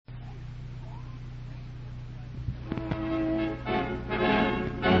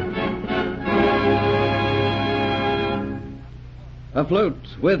Afloat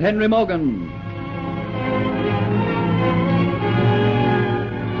with Henry Morgan.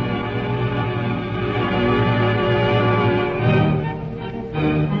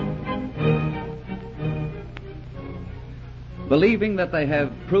 Believing that they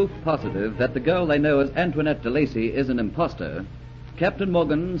have proof positive that the girl they know as Antoinette de Lacy is an impostor, Captain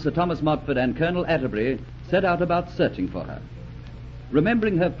Morgan, Sir Thomas Montford, and Colonel Atterbury set out about searching for her.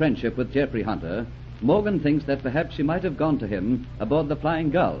 Remembering her friendship with Geoffrey Hunter, Morgan thinks that perhaps she might have gone to him aboard the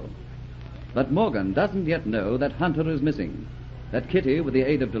Flying Gull. But Morgan doesn't yet know that Hunter is missing, that Kitty, with the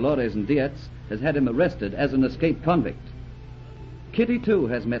aid of Delores and Dietz, has had him arrested as an escaped convict. Kitty, too,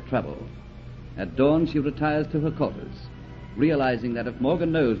 has met trouble. At dawn, she retires to her quarters, realizing that if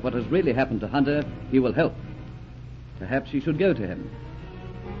Morgan knows what has really happened to Hunter, he will help. Perhaps she should go to him.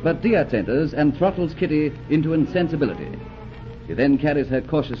 But Dietz enters and throttles Kitty into insensibility. He then carries her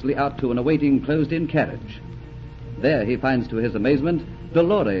cautiously out to an awaiting closed-in carriage. There he finds, to his amazement,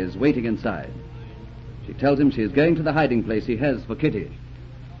 Delores waiting inside. She tells him she is going to the hiding place he has for Kitty.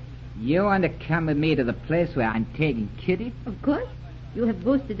 You want to come with me to the place where I'm taking Kitty? Of course. You have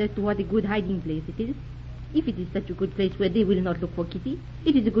boasted as to what a good hiding place it is. If it is such a good place where they will not look for Kitty,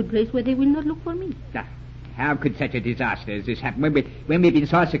 it is a good place where they will not look for me. How could such a disaster as this happen when we've been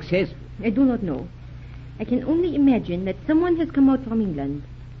so successful? I do not know. I can only imagine that someone has come out from England.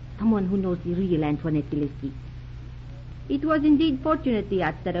 Someone who knows the real Antoinette de Lacy. It was indeed fortunate,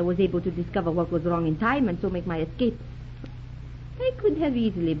 Dietz, that I was able to discover what was wrong in time and so make my escape. I could have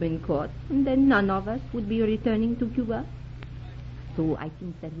easily been caught, and then none of us would be returning to Cuba. So I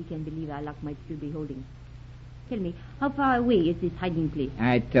think that we can believe our luck might still be holding. Tell me, how far away is this hiding place?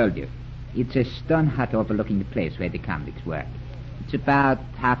 I told you. It's a stone hut overlooking the place where the convicts work. It's about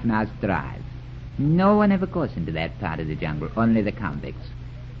half an hour's drive. No one ever goes into that part of the jungle, only the convicts.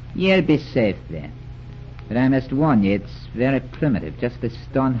 You'll be safe there. But I must warn you, it's very primitive, just a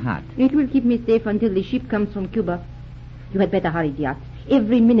stone hut. It will keep me safe until the ship comes from Cuba. You had better hurry, Dietz.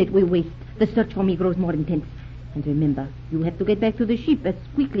 Every minute we waste, the search for me grows more intense. And remember, you have to get back to the ship as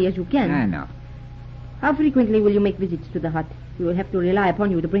quickly as you can. I know. How frequently will you make visits to the hut? We will have to rely upon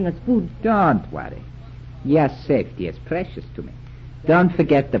you to bring us food. Don't worry. Your safety is precious to me. Don't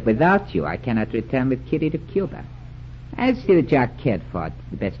forget that without you, I cannot return with Kitty to Cuba. I'll see that you're cared for to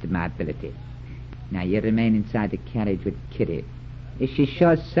the best of my ability. Now, you remain inside the carriage with Kitty. If she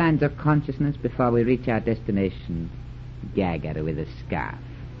shows signs of consciousness before we reach our destination, gag her with a scarf.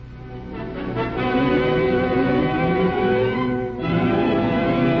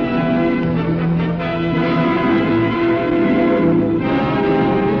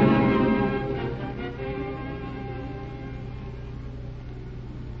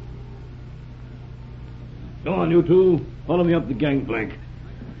 Go on, you two. Follow me up the gangplank.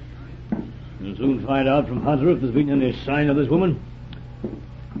 You'll soon find out from Hunter if there's been any sign of this woman.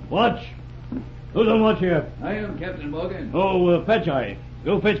 Watch. Who's on watch here? I am Captain Morgan. Oh, Fetch-Eye.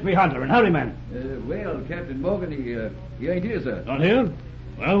 Go fetch me Hunter, and hurry, man. Well, Captain Morgan, he ain't here, sir. Not here?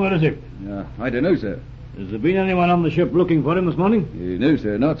 Well, where is he? I don't know, sir. Has there been anyone on the ship looking for him this morning? No,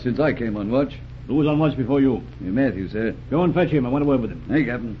 sir, not since I came on watch. Who was on watch before you? Matthew, sir. Go and fetch him. I want a word with him. Hey,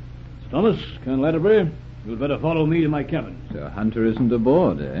 Captain. Thomas, Colonel Atterbury, you'd better follow me to my cabin. So Hunter isn't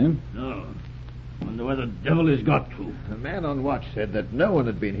aboard, eh? No. Wonder where the devil he's got to. The man on watch said that no one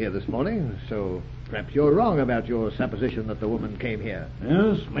had been here this morning, so perhaps you're wrong about your supposition that the woman came here.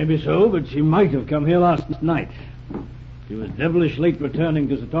 Yes, maybe so, but she might have come here last night. She was devilish late returning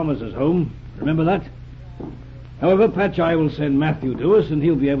to Sir Thomas's home. Remember that? However, Patch-Eye will send Matthew to us, and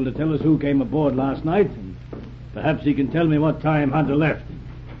he'll be able to tell us who came aboard last night, and perhaps he can tell me what time Hunter left.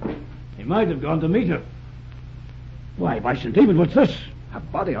 He might have gone to meet her. Why, by St. David, what's this? A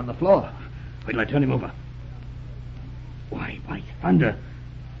body on the floor. Wait till I turn him over. Why, by thunder,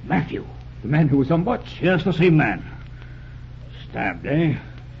 Matthew. The man who was on watch. Yes, the same man. Stabbed, eh?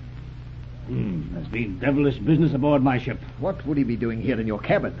 There's been devilish business aboard my ship. What would he be doing here in your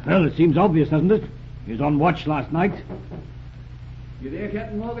cabin? Well, it seems obvious, doesn't it? He was on watch last night. You there,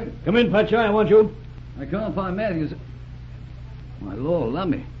 Captain Morgan? Come in, Patch-Eye, I want you. I can't find Matthew. My Lord, love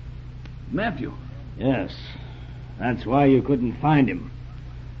me. Matthew. Yes, that's why you couldn't find him.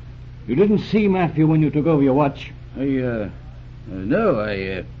 You didn't see Matthew when you took over your watch. No,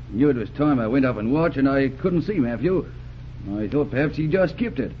 I knew it was time I went up and watch, and I couldn't see Matthew. I thought perhaps he just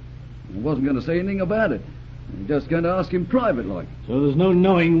skipped it. I wasn't going to say anything about it. I'm just going to ask him private-like. So there's no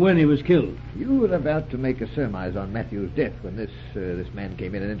knowing when he was killed. You were about to make a surmise on Matthew's death when this man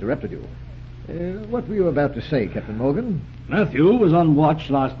came in and interrupted you. What were you about to say, Captain Morgan? Matthew was on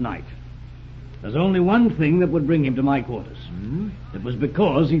watch last night. There's only one thing that would bring him to my quarters. It was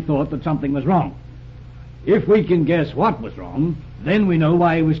because he thought that something was wrong. If we can guess what was wrong, then we know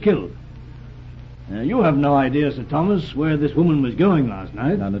why he was killed. You have no idea, Sir Thomas, where this woman was going last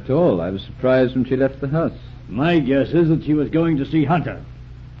night. None at all. I was surprised when she left the house. My guess is that she was going to see Hunter.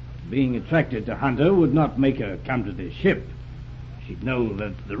 Being attracted to Hunter would not make her come to this ship. She'd know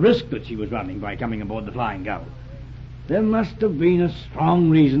that the risk that she was running by coming aboard the Flying Gull. There must have been a strong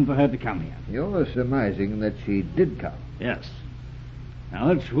reason for her to come here. You're surmising that she did come. Yes. Now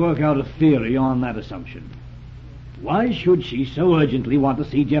let's work out a theory on that assumption. Why should she so urgently want to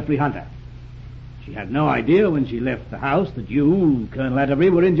see Geoffrey Hunter? She had no idea when she left the house that you, Colonel Atterbury,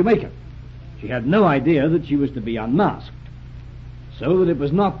 were in Jamaica. She had no idea that she was to be unmasked. So that it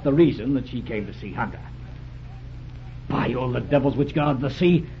was not the reason that she came to see Hunter. By all the devils which guard the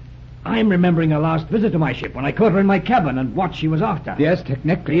sea, I'm remembering her last visit to my ship when I caught her in my cabin and what she was after. The Aztec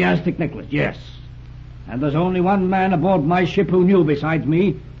necklace? The Aztec necklace, yes. And there's only one man aboard my ship who knew besides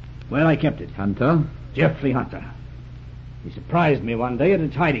me where I kept it. Hunter? Geoffrey Hunter. He surprised me one day at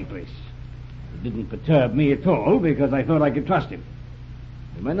its hiding place. It didn't perturb me at all because I thought I could trust him.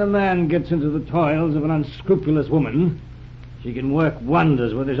 And when a man gets into the toils of an unscrupulous woman, she can work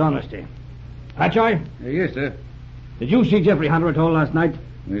wonders with his honesty. Patcheye? Yes, sir. Did you see Geoffrey Hunter at all last night?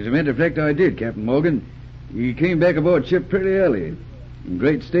 As a matter of fact, I did, Captain Morgan. He came back aboard ship pretty early. In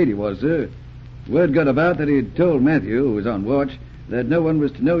great state he was, sir. Word got about that he had told Matthew, who was on watch, that no one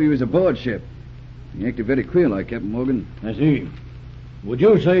was to know he was aboard ship. He acted very queer like, Captain Morgan. I see. Would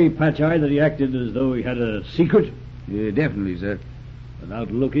you say, Patcheye, that he acted as though he had a secret? Yeah, definitely, sir.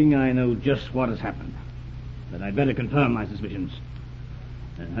 Without looking, I know just what has happened. But I'd better confirm my suspicions.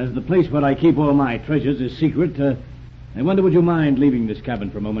 As the place where I keep all my treasures is secret, I wonder would you mind leaving this cabin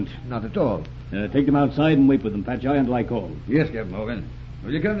for a moment? Not at all. Take them outside and wait with them, Patcheye, until I call. Yes, Captain Morgan.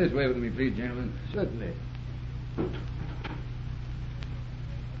 Will you come this way with me, please, gentlemen? Certainly.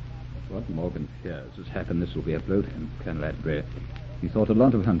 What Morgan fears has happened. This will be Afloat, and Colonel Atterbury. He thought a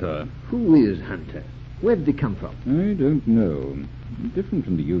lot of Hunter. Who is Hunter? Where did he come from? I don't know. Different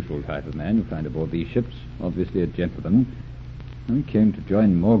from the usual type of man you find aboard these ships. Obviously a gentleman. He came to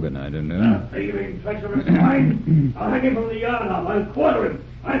join Morgan, I don't know. Thieving, treacherous swine! I'll hang him from the yard now. I'll quarter him.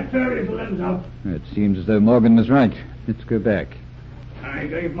 I'll tear his limbs out. It seems as though Morgan was right. Let's go back. I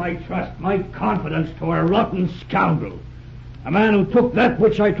gave my trust, my confidence to a rotten scoundrel. A man who took that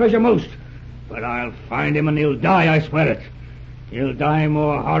which I treasure most. But I'll find him and he'll die, I swear it. He'll die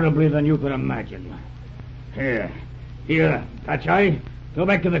more horribly than you could imagine. Here, Patcheye. Go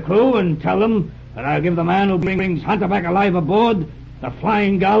back to the crew and tell them that I'll give the man who brings Hunter back alive aboard the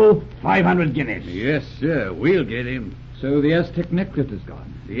Flying Gull 500 guineas. Yes, sir. We'll get him. So the Aztec necklace is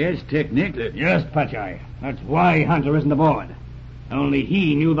gone. The Aztec necklace? Yes, Patcheye. That's why Hunter isn't aboard. Only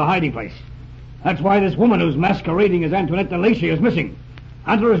he knew the hiding place. That's why this woman who's masquerading as Antoinette de Lacy is missing.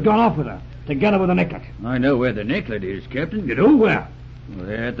 Hunter has gone off with her, together with the necklet. I know where the necklet is, Captain. You do? Where? Well,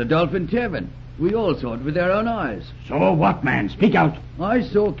 they're at the Dolphin Tavern. We all saw it with our own eyes. So what, man? Speak out. I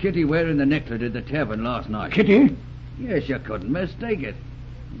saw Kitty wearing the necklet at the tavern last night. Kitty? Yes, you couldn't mistake it.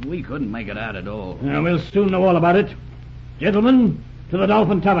 We couldn't make it out at all. We'll soon know all about it. Gentlemen, to the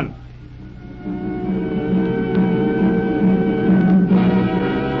Dolphin Tavern.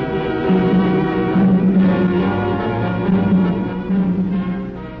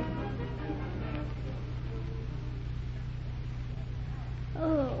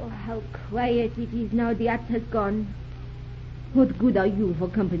 Quiet it is now the act has gone. What good are you for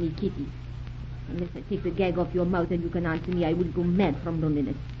company, Kitty? Unless I take the gag off your mouth and you can answer me, I will go mad from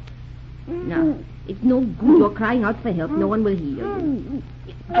loneliness. Now, it's no good you're crying out for help. No one will hear you.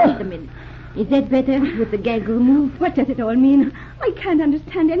 Just a minute. Is that better with the gag removed? What does it all mean? I can't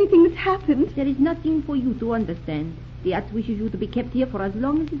understand anything that's happened. There is nothing for you to understand. The Act wishes you to be kept here for as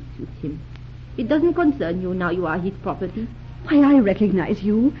long as it suits him. It doesn't concern you now you are his property. Why, I recognize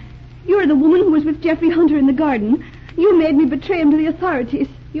you. You're the woman who was with Geoffrey Hunter in the garden. You made me betray him to the authorities.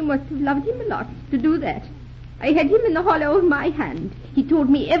 You must have loved him a lot to do that. I had him in the hollow of my hand. He told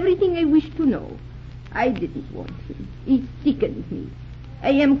me everything I wished to know. I didn't want him. He sickened me.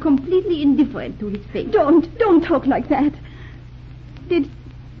 I am completely indifferent to his fate. Don't talk like that. Did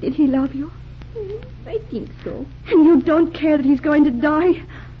he love you? I think so. And you don't care that he's going to die?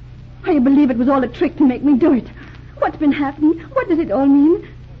 I believe it was all a trick to make me do it. What's been happening? What does it all mean?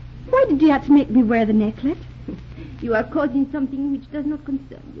 Why did Yats make me wear the necklace? You are causing something which does not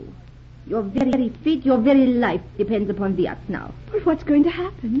concern you. Your very fate, your very life depends upon the Yats now. But what's going to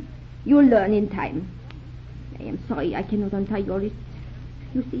happen? You'll learn in time. I am sorry I cannot untie your wrists.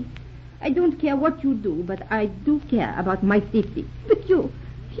 You see, I don't care what you do, but I do care about my safety. But you're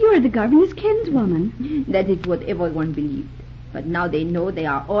the governor's kinswoman. That is what everyone believed. But now they know they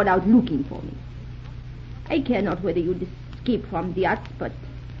are all out looking for me. I care not whether you escape from the yachts, but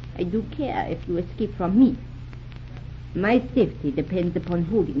I do care if you escape from me. My safety depends upon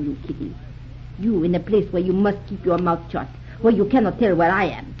holding you, Kitty. You in a place where you must keep your mouth shut, where you cannot tell where I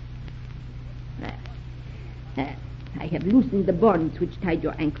am. I have loosened the bonds which tied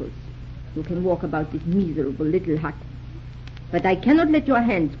your ankles. You can walk about this miserable little hut. But I cannot let your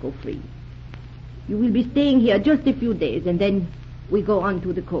hands go free. You will be staying here just a few days, and then we go on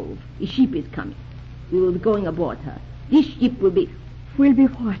to the cove. A ship is coming. We will be going aboard her. This ship will be... Will be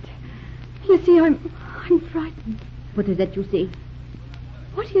what? You see, I'm frightened. What is that you say?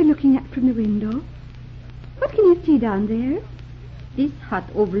 What are you looking at from the window? What can you see down there? This hut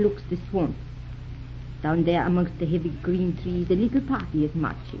overlooks the swamp. Down there amongst the heavy green trees, a little party is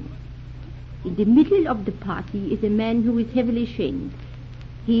marching. In the middle of the party is a man who is heavily chained.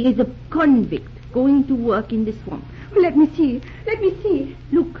 He is a convict going to work in the swamp. Well, let me see. Let me see.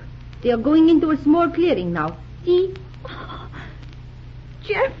 Look, they are going into a small clearing now. See? Oh,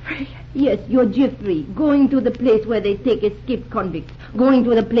 Geoffrey. Yes, you're Geoffrey, going to the place where they take escaped convicts, going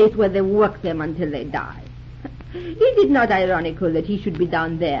to the place where they work them until they die. Is it not ironical that he should be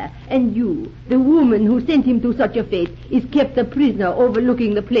down there, and you, the woman who sent him to such a fate, is kept a prisoner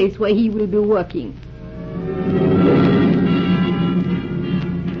overlooking the place where he will be working?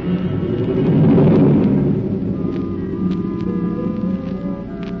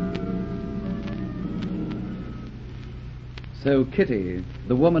 So Kitty,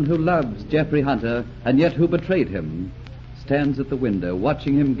 the woman who loves Geoffrey Hunter and yet who betrayed him, stands at the window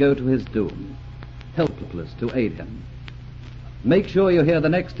watching him go to his doom, helpless to aid him. Make sure you hear the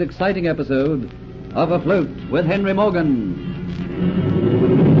next exciting episode of Afloat with Henry Morgan.